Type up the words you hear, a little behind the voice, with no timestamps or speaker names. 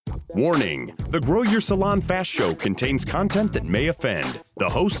Warning, the Grow Your Salon Fast Show contains content that may offend. The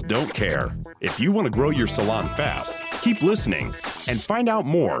hosts don't care. If you want to grow your salon fast, keep listening and find out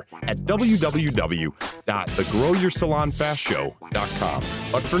more at www.thegrowyoursalonfastshow.com.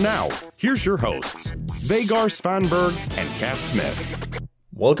 But for now, here's your hosts, Vegard Svanberg and Kat Smith.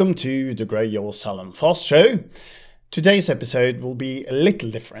 Welcome to the Grow Your Salon Fast Show. Today's episode will be a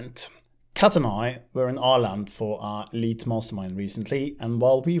little different. Kat and I were in Ireland for our Elite Mastermind recently, and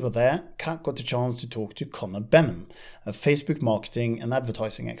while we were there, Kat got the chance to talk to Conor Benham, a Facebook marketing and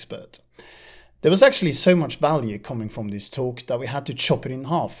advertising expert. There was actually so much value coming from this talk that we had to chop it in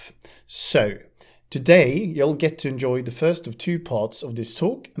half. So, today you'll get to enjoy the first of two parts of this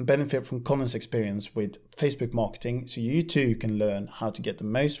talk and benefit from Conor's experience with Facebook marketing, so you too can learn how to get the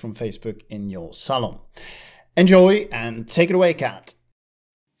most from Facebook in your salon. Enjoy and take it away, Kat.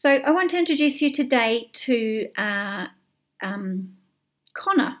 So I want to introduce you today to Conor.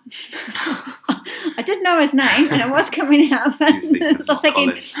 I didn't know his name, and it was coming out. I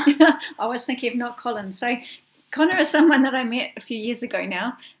was thinking of not Colin. So Conor is someone that I met a few years ago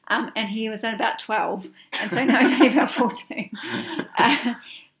now, and he was about 12, and so now he's only about 14.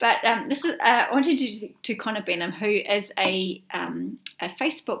 But I want to introduce you to Conor Benham, who is a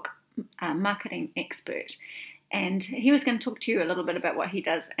Facebook marketing expert. And he was going to talk to you a little bit about what he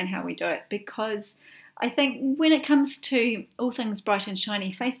does and how we do it, because I think when it comes to all things bright and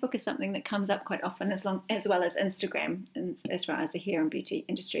shiny, Facebook is something that comes up quite often, as well as Instagram, and as far as the hair and beauty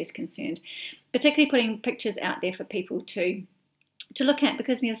industry is concerned, particularly putting pictures out there for people to look at,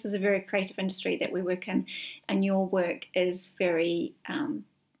 because this is a very creative industry that we work in, and your work is very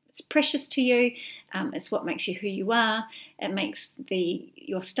it's precious to you. It's what makes you who you are. It makes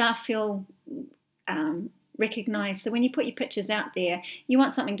your staff feel recognized. So when you put your pictures out there, you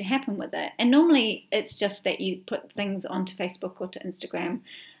want something to happen with it. And normally it's just that you put things onto Facebook or to Instagram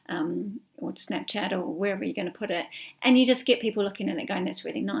or to Snapchat or wherever you're going to put it, and you just get people looking at it going, that's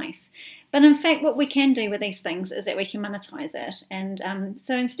really nice. But in fact, what we can do with these things is that we can monetize it. And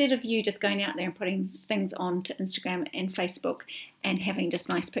so instead of you just going out there and putting things onto Instagram and Facebook and having just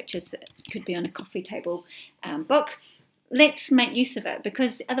nice pictures that could be on a coffee table book, let's make use of it,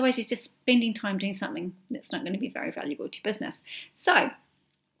 because otherwise you're just spending time doing something that's not going to be very valuable to your business. So,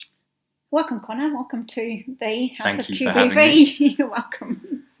 welcome, Conor. Welcome to the House of QBV. You're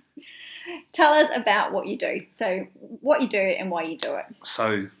welcome. Tell us about what you do. So, what you do and why you do it.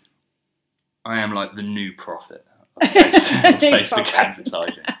 So, I am like the new prophet of Facebook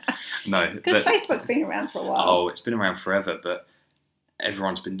advertising. No, because Facebook's been around for a while. Oh, it's been around forever, but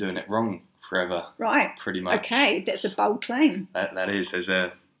everyone's been doing it wrong forever. Right. Pretty much. Okay, that's a bold claim. That is.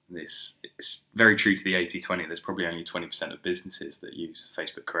 It's very true to the 80-20. There's probably only 20% of businesses that use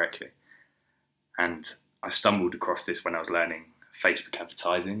Facebook correctly. And I stumbled across this when I was learning Facebook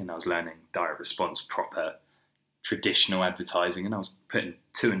advertising, and I was learning direct response, proper traditional advertising, and I was putting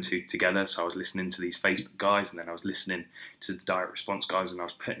two and two together. So I was listening to these Facebook guys, and then I was listening to the direct response guys, and I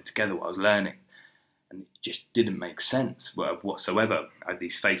was putting together what I was learning. And it just didn't make sense whatsoever. I had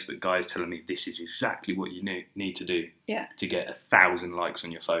these Facebook guys telling me this is exactly what you need to do to get 1,000 likes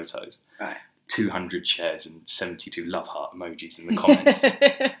on your photos, right? 200 shares and 72 love heart emojis in the comments.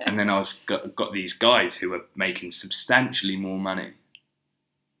 And then I got these guys who were making substantially more money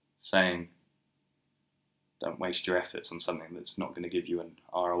saying, don't waste your efforts on something that's not going to give you an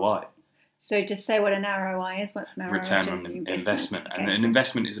ROI. So just say what an ROI is. What's an ROI? Return on investment. Okay. And an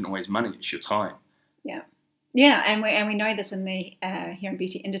investment isn't always money, it's your time. Yeah, and we know this in the hair and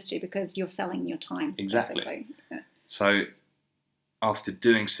beauty industry, because you're selling your time. Exactly. Yeah. So after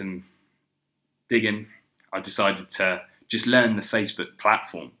doing some digging, I decided to just learn the Facebook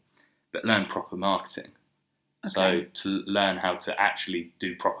platform, but learn proper marketing. Okay. So to learn how to actually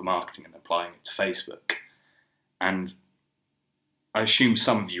do proper marketing and applying it to Facebook. And I assume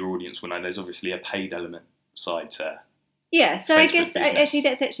some of your audience will know there's obviously a paid element side to yeah, so Facebook I guess business.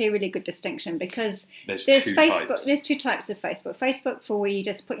 that's actually a really good distinction, because there's two types of Facebook. Facebook for where you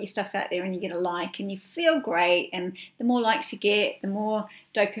just put your stuff out there and you get a like and you feel great, and the more likes you get, the more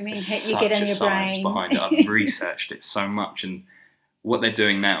dopamine hit you get in your brain. Behind it. I've researched it so much, and what they're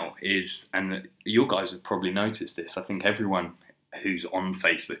doing now is, and your guys have probably noticed this, I think everyone who's on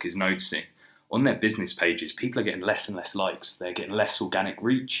Facebook is noticing, on their business pages, people are getting less and less likes. They're getting less organic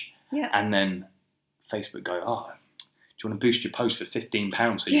reach. Yeah. And then Facebook go, do you want to boost your post for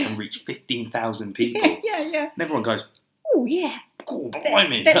 £15 so you can reach 15,000 people? Yeah. And everyone goes, oh, yeah. Oh,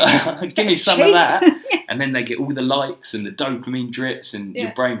 blimey. Give me some cheap. of that. And then they get all the likes and the dopamine drips, and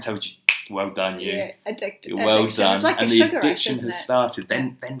your brain tells you, well done, you. Yeah, addiction. Well done. Like and the addiction has started.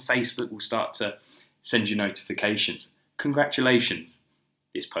 Then Facebook will start to send you notifications. Congratulations.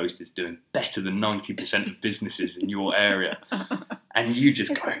 this post is doing better than 90% of businesses in your area. And you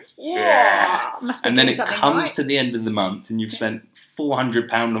just go, yeah. Must be And then doing it something comes right. to the end of the month and you've spent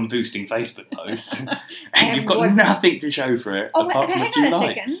 £400 on boosting Facebook posts and And you've got what- nothing to show for it Oh, apart from a hang few on a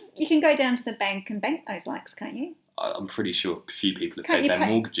likes. second. You can go down to the bank and bank those likes, can't you? I'm pretty sure a few people have Can't paid you their pay?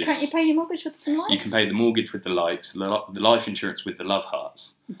 mortgages. Can't you pay your mortgage with some likes? You can pay the mortgage with the likes, the life insurance with the love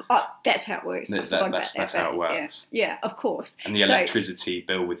hearts, Oh, that's how it works. I That- forgot that's- about that's that how it bit. works. Yeah, of course. and the So- electricity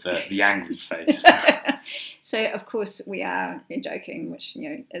bill with the angry face. So of course we are joking, which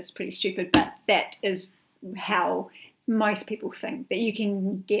is pretty stupid, but that is how most people think that you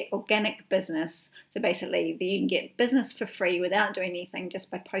can get organic business. So basically, that you can get business for free without doing anything, just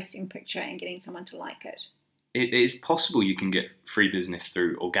by posting a picture and getting someone to like it. It is possible you can get free business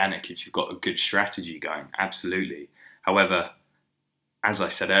through organic if you've got a good strategy going, absolutely. However, as I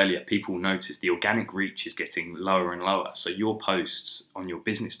said earlier, people notice the organic reach is getting lower and lower. So your posts on your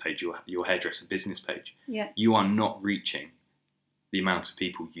business page, your hairdresser business page, Yeah, you are not reaching the amount of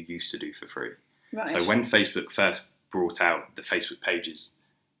people you used to do for free. right. So when Facebook first brought out the Facebook pages,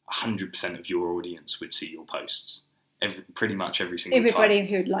 100% of your audience would see your posts. Pretty much every single Everybody time.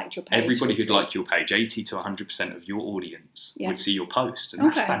 who'd liked your page. Everybody would who'd see. liked your page, 80 to 100% of your audience Yeah. would see your posts, and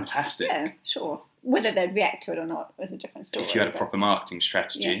that's Okay. fantastic. Yeah, sure. Whether they'd react to it or not was a different story. If you had a but- proper marketing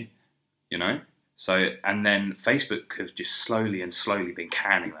strategy, So, and then Facebook have just slowly been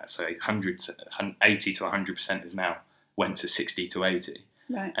canning that. So 80 to 100% is now went to 60 to 80.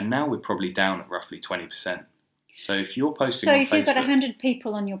 Right. And now we're probably down at roughly 20%. So if you're posting So on if you've got Facebook, 100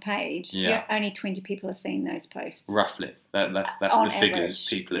 people on your page, Yeah. only 20 people are seeing those posts. roughly, that's On the figures average,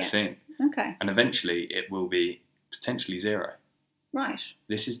 people are yeah. seeing. Okay, And eventually it will be potentially zero. right.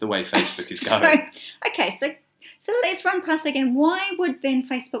 This is the way Facebook is So, going. okay, so let's run past again. Why would then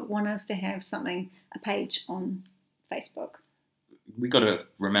Facebook want us to have a page on Facebook? We got to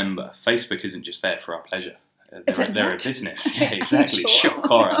remember, Facebook isn't just there for our pleasure. Is it They're a not? business. Yeah, exactly. Sure. Shock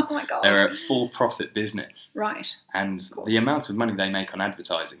horror. Oh my god. They're a for-profit business. Right. And course. the amount of money they make on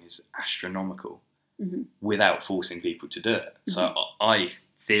advertising is astronomical Mhm. without forcing people to do it. So I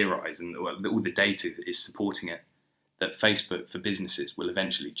theorise, and all the data is supporting it, that Facebook for businesses will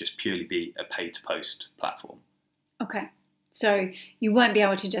eventually just purely be a pay-to-post platform. Okay. So you won't be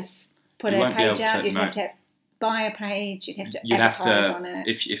able to just put You a won't be page able out. to, You'd no. have to buy a page. You'd have to You'd have advertise to, on it.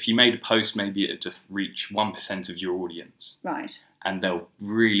 if you made a post, maybe it'd just reach 1% of your audience, Right. and they'll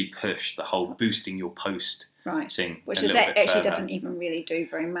really push the whole boosting your post Right. thing Which a is little that bit actually further. doesn't even really do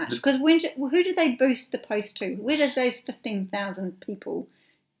very much. Because who do they boost the post to? Where does those 15,000 people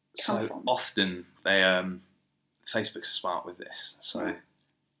come So from? often they Facebook's smart with this. So Right.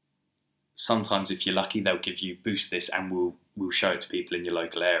 sometimes if you're lucky, they'll give you boost this, and we'll show it to people in your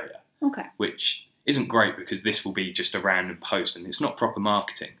local area, Okay. which isn't great because this will be just a random post and it's not proper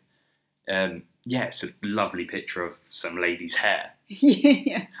marketing. Yeah, it's a lovely picture of some lady's hair.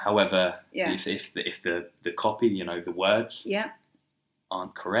 Yeah. However, Yeah. if the copy, the words Yeah.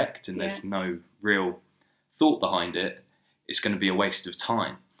 aren't correct and Yeah. there's no real thought behind it, it's going to be a waste of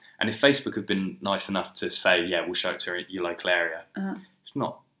time. And if Facebook have been nice enough to say, yeah, we'll show it to your local area, Uh-huh. it's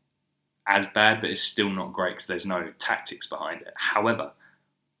not as bad, but it's still not great because there's no tactics behind it. However,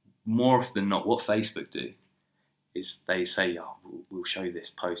 more often than not, what Facebook do is they say, oh, we'll show this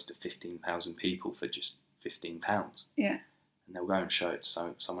post to 15,000 people for just £15. Yeah. And they'll go and show it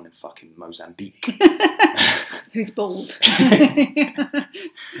to someone in fucking Mozambique. Who's bald Yeah.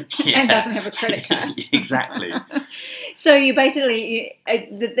 and doesn't have a credit card. Exactly. So you basically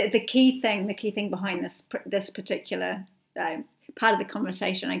the key thing behind this particular part of the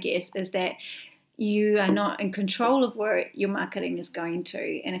conversation, I guess, is that you are not in control of where your marketing is going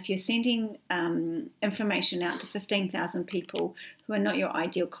to, and if you're sending information out to 15,000 people who are not your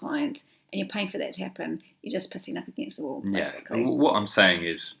ideal client, and you're paying for that to happen, you're just pissing up against the wall. Yeah. Basically. What I'm saying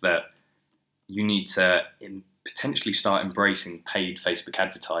is that you need to potentially start embracing paid Facebook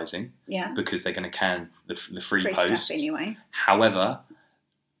advertising Yeah. because they're going to can the free Free posts. stuff anyway. However,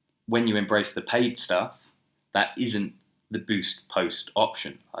 when you embrace the paid stuff, that isn't the boost post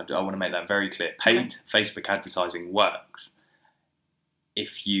option. I want to make that very clear. Paid Facebook advertising works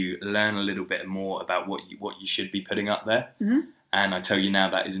if you learn a little bit more about what you should be putting up there. Mhm. And I tell you now,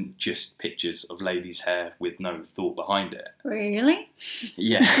 that isn't just pictures of ladies' hair with no thought behind it. Really?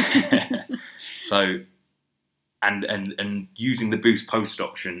 Yeah. So, and using the boost post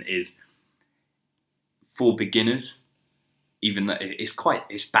option is for beginners. Even though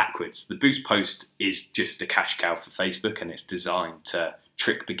it's backwards. The boost post is just a cash cow for Facebook, and it's designed to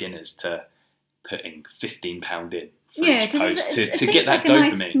trick beginners to putting £15 in for Yeah, each because post it to get that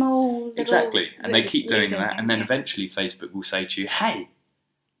like a dopamine. nice small little Exactly, and they keep doing lead-in that, and then thing, eventually Facebook will say to you, "Hey,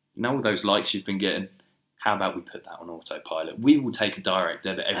 You know all those likes you've been getting? How about we put that on autopilot? We will take a direct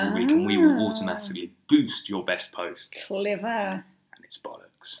debit every week and we will automatically boost your best post. Clever. And it's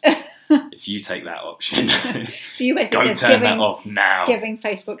bollocks. If you take that option, so you basically go just turn that off now. Giving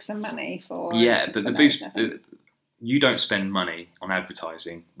Facebook some money for... Yeah, but the boost... You don't spend money on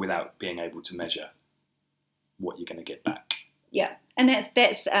advertising without being able to measure what you're going to get back. Yeah, and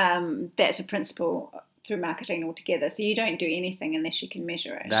that's a principle through marketing altogether. So you don't do anything unless you can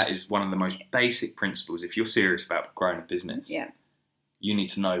measure it. That is one of the most basic principles. If you're serious about growing a business, you need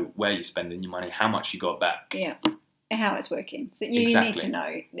to know where you're spending your money, how much you got back. Yeah, and how it's working. So you need to know.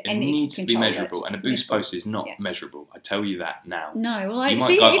 And it needs to be measurable. It. And a boost post is not measurable. I tell you that now. No, well, I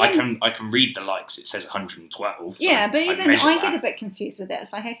can read the likes. It says 112. Yeah, so but even I get a bit confused with that.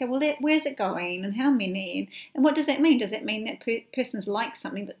 It's like, okay, well, where's it going and how many? And what does that mean? Does it mean that person's liked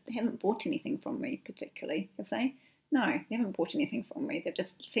something but they haven't bought anything from me particularly? Have they? No, they haven't bought anything from me. They've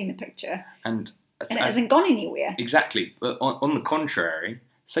just seen a picture. And it hasn't gone anywhere. Exactly. But on the contrary,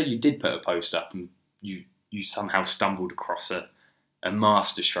 say you did put a post up and you somehow stumbled across a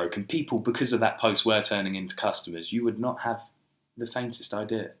masterstroke and people, because of that post, were turning into customers, you would not have the faintest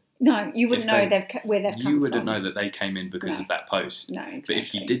idea. No, you wouldn't know where they've come from. You wouldn't know that they came in because of that post. No, exactly. But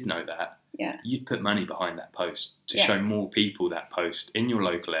if you did know that, you'd put money behind that post to show more people that post in your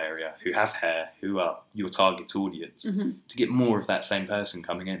local area who have hair, who are your target audience, to get more of that same person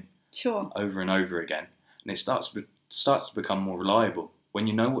coming in. Sure. Over and over again. And it starts to become more reliable. When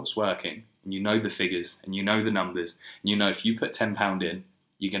you know what's working, and you know the figures, and you know the numbers, and you know if you put £10 in,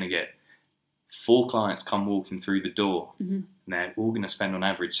 you're going to get 4 clients come walking through the door, and they're all going to spend on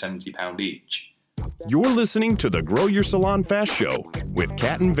average £70 each. You're listening to the Grow Your Salon Fast Show with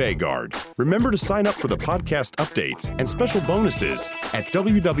Kat and Vegard. Remember to sign up for the podcast updates and special bonuses at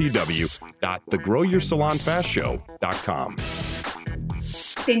www.thegrowyoursalonfastshow.com.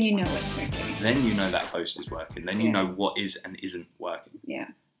 Then you know it's working. Then you know that post is working. Then you know what is and isn't working. Yeah.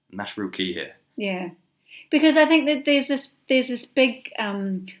 And that's real key here. Yeah. Because I think that there's this big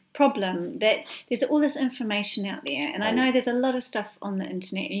problem that there's all this information out there, and I know there's a lot of stuff on the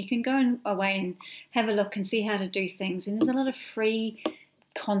internet, and you can go away and have a look and see how to do things, and there's a lot of free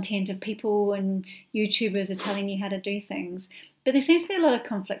content of people and YouTubers are telling you how to do things, but there seems to be a lot of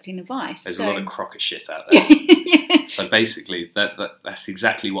conflicting advice. There's a lot of crocker shit out there. Yeah. So basically, that's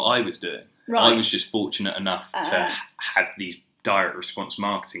exactly what I was doing. Right. I was just fortunate enough to have these direct response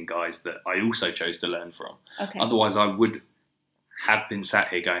marketing guys that I also chose to learn from. Okay. Otherwise, I would have been sat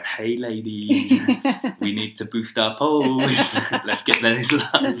here going, "Hey, ladies, we need to boost our posts. Let's get those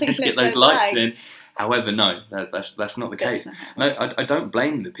likes in." However, no, that's not the case. No, I don't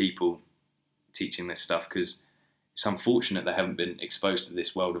blame the people teaching this stuff because it's unfortunate they haven't been exposed to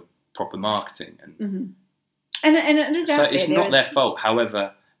this world of proper marketing, and and it is so it's not their fault.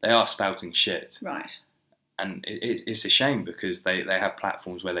 However, they are spouting shit, right? And it's a shame because they have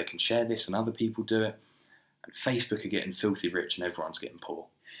platforms where they can share this and other people do it. And Facebook are getting filthy rich and everyone's getting poor.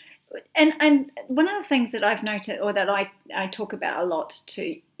 And one of the things that I've noted, or that I talk about a lot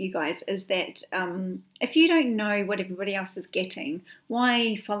to you guys, is that if you don't know what everybody else is getting, why are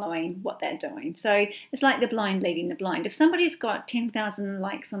you following what they're doing? So it's like the blind leading the blind. If somebody's got 10,000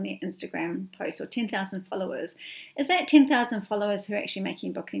 likes on their Instagram post or 10,000 followers, is that 10,000 followers who are actually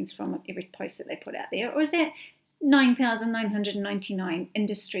making bookings from every post that they put out there? Or is that 9,999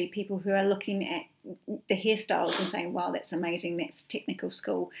 industry people who are looking at the hairstyles and saying, wow, that's amazing, that's technical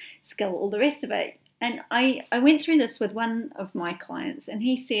skill, all the rest of it? And I went through this with one of my clients, and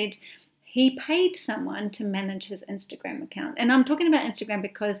he said he paid someone to manage his Instagram account. And I'm talking about Instagram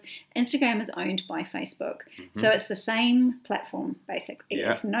because Instagram is owned by Facebook. So it's the same platform, basically.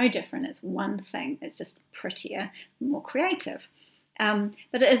 Yeah. It's no different. It's one thing. It's just prettier, more creative. But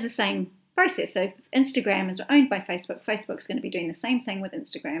it is the same process. So if Instagram is owned by Facebook, Facebook's going to be doing the same thing with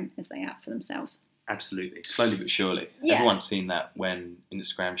Instagram as they are for themselves. Absolutely. Slowly but surely. Yeah. Everyone's seen that when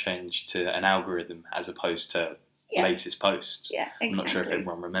Instagram changed to an algorithm as opposed to latest posts. Yeah, exactly. I'm not sure if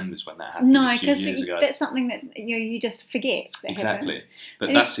everyone remembers when that happened a few years ago. That's something that you just forget. Exactly. Happens.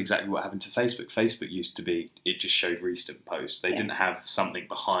 But that's exactly what happened to Facebook. Facebook used to be, it just showed recent posts. They didn't have something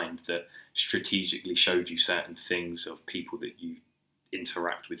behind that strategically showed you certain things of people that you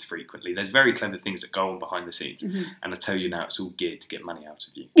interact with frequently. There's very clever things that go on behind the scenes, and I tell you now, it's all geared to get money out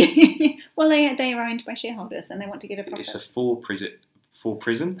of you. Well, they are owned by shareholders, and they want to get a profit. It's a for prison. For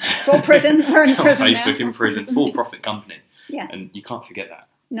prison. We're in prison Facebook now. in prison. For profit company. Yeah. And you can't forget that.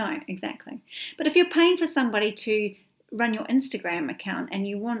 No, exactly. But if you're paying for somebody to run your Instagram account, and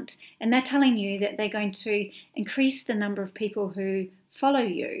they're telling you that they're going to increase the number of people who follow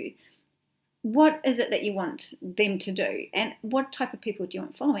you, what is it that you want them to do, and what type of people do you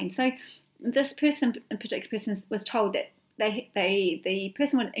want following? So this person, a particular person, was told that the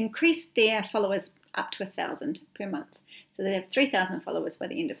person would increase their followers up to 1,000 per month. So they have 3,000 followers by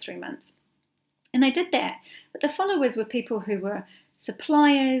the end of 3 months. And they did that. But the followers were people who were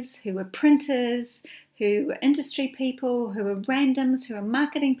suppliers, who were printers, who were industry people, who were randoms, who were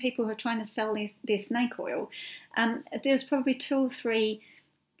marketing people who were trying to sell their snake oil. There was probably 2 or 3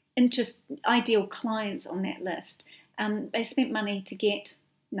 ideal clients on that list. They spent money to get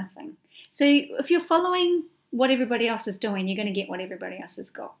nothing. So if you're following what everybody else is doing, you're going to get what everybody else has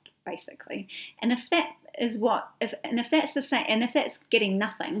got, basically. And if that is if that's the same, and if that's getting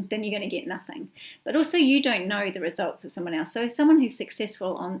nothing, then you're going to get nothing. But also, you don't know the results of someone else. So someone who's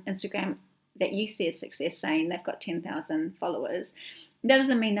successful on Instagram that you see as success, saying they've got 10,000 followers, that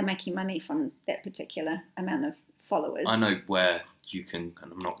doesn't mean they're making money from that particular amount of followers. I know where you can,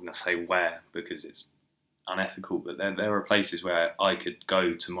 and I'm not going to say where because it's unethical, but there are places where I could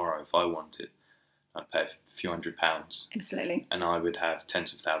go tomorrow if I wanted. I'd pay a few £100. Absolutely. And I would have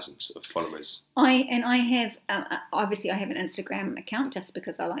tens of thousands of followers. I have obviously I have an Instagram account just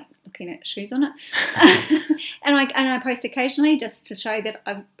because I like looking at shoes on it, and I post occasionally just to show that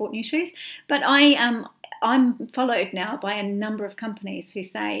I've bought new shoes. But I'm followed now by a number of companies who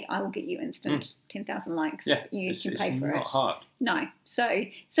say I will get you instant 10,000 likes. Yeah, you can pay for it. It's not hard. No, so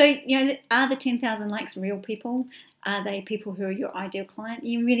are the 10,000 likes real people? Are they people who are your ideal client?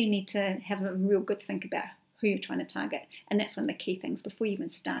 You really need to have a real good think about who you're trying to target, and that's one of the key things before you even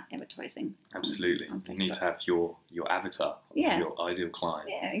start advertising. Absolutely, you need to have your avatar, your ideal client.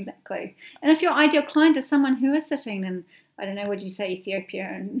 Yeah, exactly. And if your ideal client is someone who is sitting in, I don't know, what did you say, Ethiopia,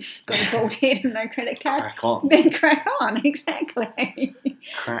 and got a bald head and no credit card, Crack on. Then crack on, exactly.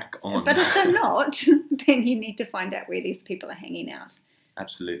 Crack on. But if they're not, then you need to find out where these people are hanging out.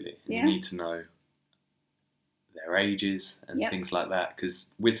 Absolutely. Yeah. You need to know their ages and things like that, because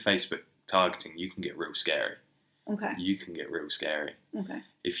with Facebook targeting, you can get real scary. Okay. You can get real scary. Okay.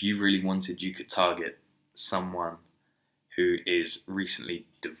 If you really wanted, you could target someone who is recently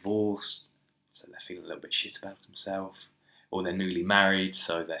divorced, so they're feeling a little bit shit about themselves, or they're newly married,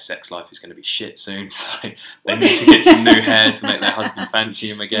 so their sex life is going to be shit soon, so they need to get some new hair to make their husband fancy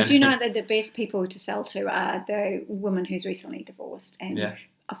him again. Do you know that the best people to sell to are the woman who's recently divorced and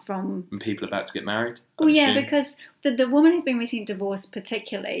and people about to get married? Well, yeah, because the woman who's been recently divorced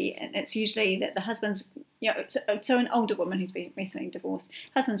particularly, and it's usually that the husband's, so an older woman who's been recently divorced,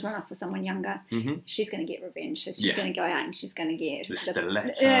 husband's run off with someone younger, she's going to get revenge, so she's going to go out and she's going to get the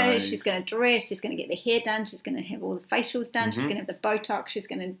stilettos, she's going to dress, she's going to get the hair done, she's going to have all the facials done, she's going to have the Botox, she's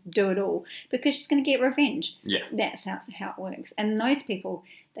going to do it all, because she's going to get revenge. Yeah. That's how it works. And those people,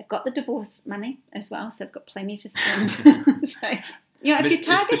 they've got the divorce money as well, so they've got plenty to spend. So, if you're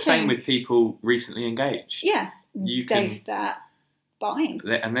targeting... It's the same with people recently engaged. Yeah, they start buying.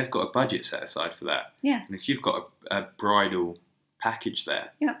 And they've got a budget set aside for that. Yeah. And if you've got a bridal package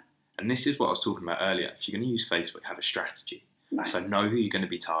there, and this is what I was talking about earlier, if you're going to use Facebook, have a strategy. Right. So know who you're going to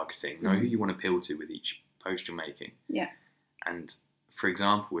be targeting, know who you want to appeal to with each post you're making. Yeah. And for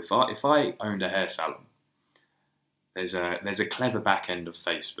example, if I owned a hair salon, there's a clever back end of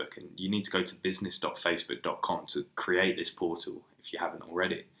Facebook, and you need to go to business.facebook.com to create this portal if you haven't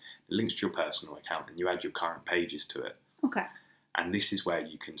already. It links to your personal account, and you add your current pages to it. Okay. And this is where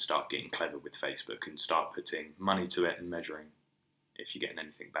you can start getting clever with Facebook and start putting money to it and measuring if you're getting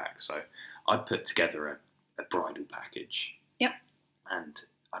anything back. So I'd put together a bridal package. Yep. And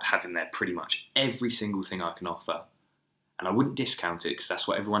I'd have in there pretty much every single thing I can offer. And I wouldn't discount it because that's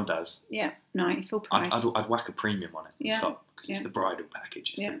what everyone does. Yeah, no, full price. I'd whack a premium on it on top because it's the bridal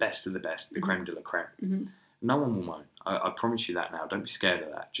package. It's the best of the best, the creme de la creme. No one will moan. I promise you that now. Don't be scared of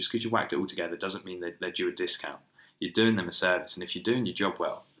that. Just because you whacked it all together doesn't mean they're due a discount. You're doing them a service, and if you're doing your job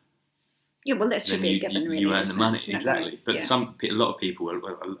well, well, that should be a given. Really, you earn the money, exactly. Right? But a lot of people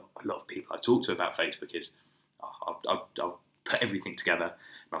I talk to about Facebook is, I'll put everything together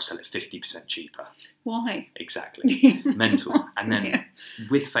and I'll sell it 50% cheaper. Why? Exactly. Mental. And then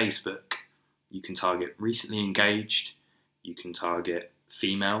with Facebook, you can target recently engaged. You can target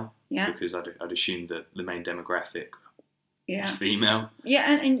female. Yeah. Because I'd assume that the main demographic. Yeah. Is female.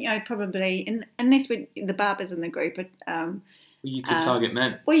 Yeah, and probably unless with the barbers in the group. Well, you could target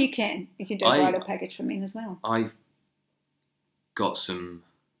men. Well, you can. You can do a bridal package for men as well. I've got some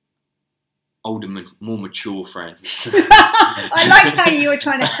older, more mature friends. I like how you were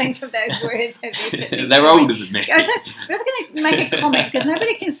trying to think of those words as you said. They're older than me. I was just going to make a comment because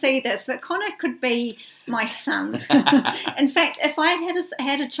nobody can see this, but Connor could be my son. In fact, if I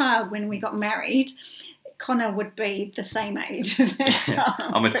had a child when we got married, Connor would be the same age as that child.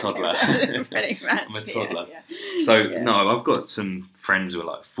 I'm a toddler. Pretty much. I'm a toddler. Yeah. So, no, I've got some friends who are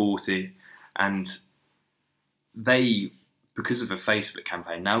like 40, and they, because of a Facebook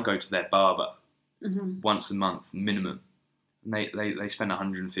campaign, now go to their barber once a month minimum. And they spend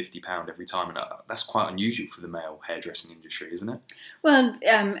 £150 every time, and that's quite unusual for the male hairdressing industry, isn't it? Well,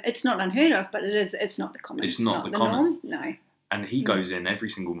 it's not unheard of, but it's not the common. It's not the norm. No. And he goes in every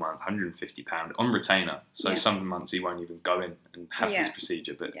single month, £150 on retainer. So some months he won't even go in and have this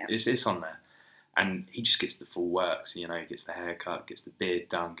procedure, but it's on there. And he just gets the full works. You know, he gets the haircut, gets the beard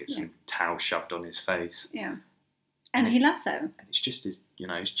done, gets some towel shoved on his face. Yeah. And he loves it. And it's just his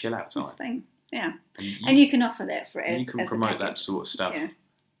chill out time. His thing. Yeah. And you can offer that for you can promote that sort of stuff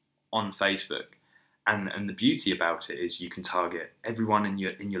on Facebook. And the beauty about it is you can target everyone in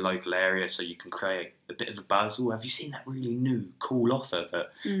your local area, so you can create a bit of a buzz. Oh, have you seen that really new, cool offer that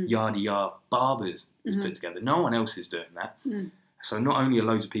Yardy Yard Barbers has put together? No one else is doing that. So not only are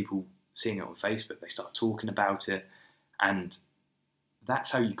loads of people seeing it on Facebook, they start talking about it, and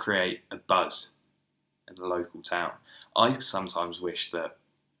that's how you create a buzz in a local town. I sometimes wish that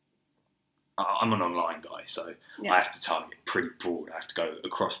I'm an online guy, so I have to target pretty broad. I have to go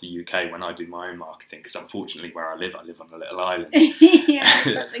across the UK when I do my own marketing, because unfortunately where I live on a little island.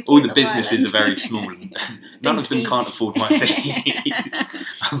 All the businesses are very small, and none of them can't afford my fees,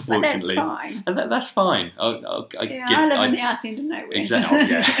 unfortunately. But that's fine. And that's fine. I live in the arse end of nowhere. Exactly. Oh,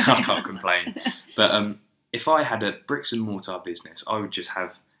 yeah, I can't complain. But if I had a bricks and mortar business, I would just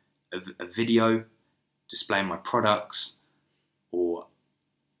have a video displaying my products, or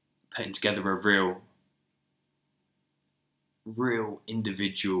putting together a real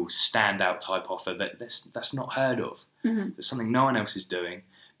individual standout type offer that's not heard of. That's something no one else is doing,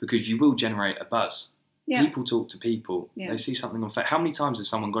 because you will generate a buzz. People talk to people. They see something on Facebook. How many times has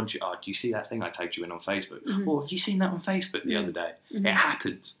someone gone to you, do you see that thing I tagged you in on Facebook? Or have you seen that on Facebook the other day? It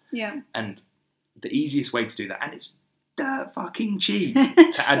happens. And the easiest way to do that, and it's dirt fucking cheap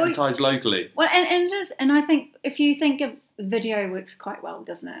to advertise locally. Well, and it is, and I think if you think of video works quite well,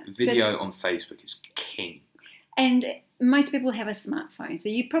 doesn't it? Video on Facebook is king. And most people have a smartphone, so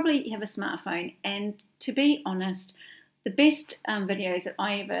you probably have a smartphone. And to be honest, the best videos that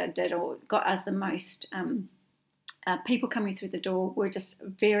I ever did, or got us the most people coming through the door, were just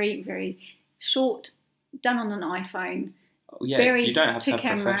very, very short, done on an iPhone. Very you don't have to have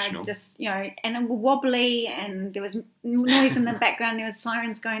camera, professional. just and it was wobbly, and there was noise in the background. There was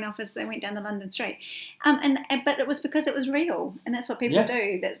sirens going off as they went down the London street, but it was because it was real, and that's what people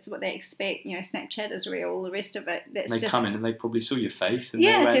do. That's what they expect. Snapchat is real. All the rest of it, they come in and they probably saw your face. And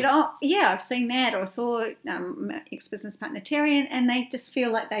said, I've seen that, or saw my ex-business partner Terry, and they just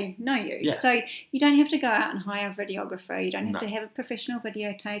feel like they know you. Yeah. So you don't have to go out and hire a videographer. You don't have to have a professional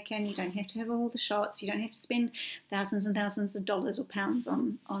video taken. You don't have to have all the shots. You don't have to spend thousands and thousands of dollars or pounds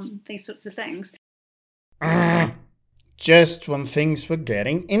on these sorts of things. Just when things were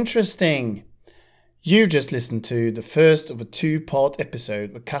getting interesting. You just listened to the first of a 2-part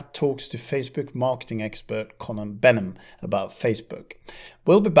episode where Kat talks to Facebook marketing expert Connor Benham about Facebook.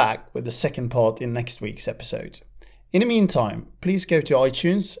 We'll be back with the second part in next week's episode. In the meantime, please go to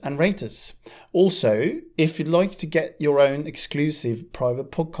iTunes and rate us. Also, if you'd like to get your own exclusive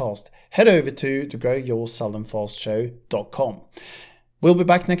private podcast, head over to thegrowyoursalonfastshow.com. We'll be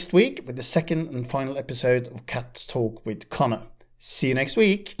back next week with the second and final episode of Kat's Talk with Connor. See you next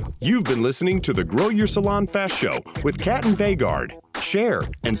week. You've been listening to the Grow Your Salon Fast Show with Kat and Vegard. Share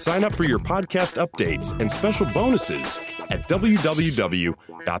and sign up for your podcast updates and special bonuses at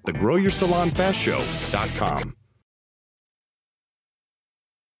www.thegrowyoursalonfastshow.com.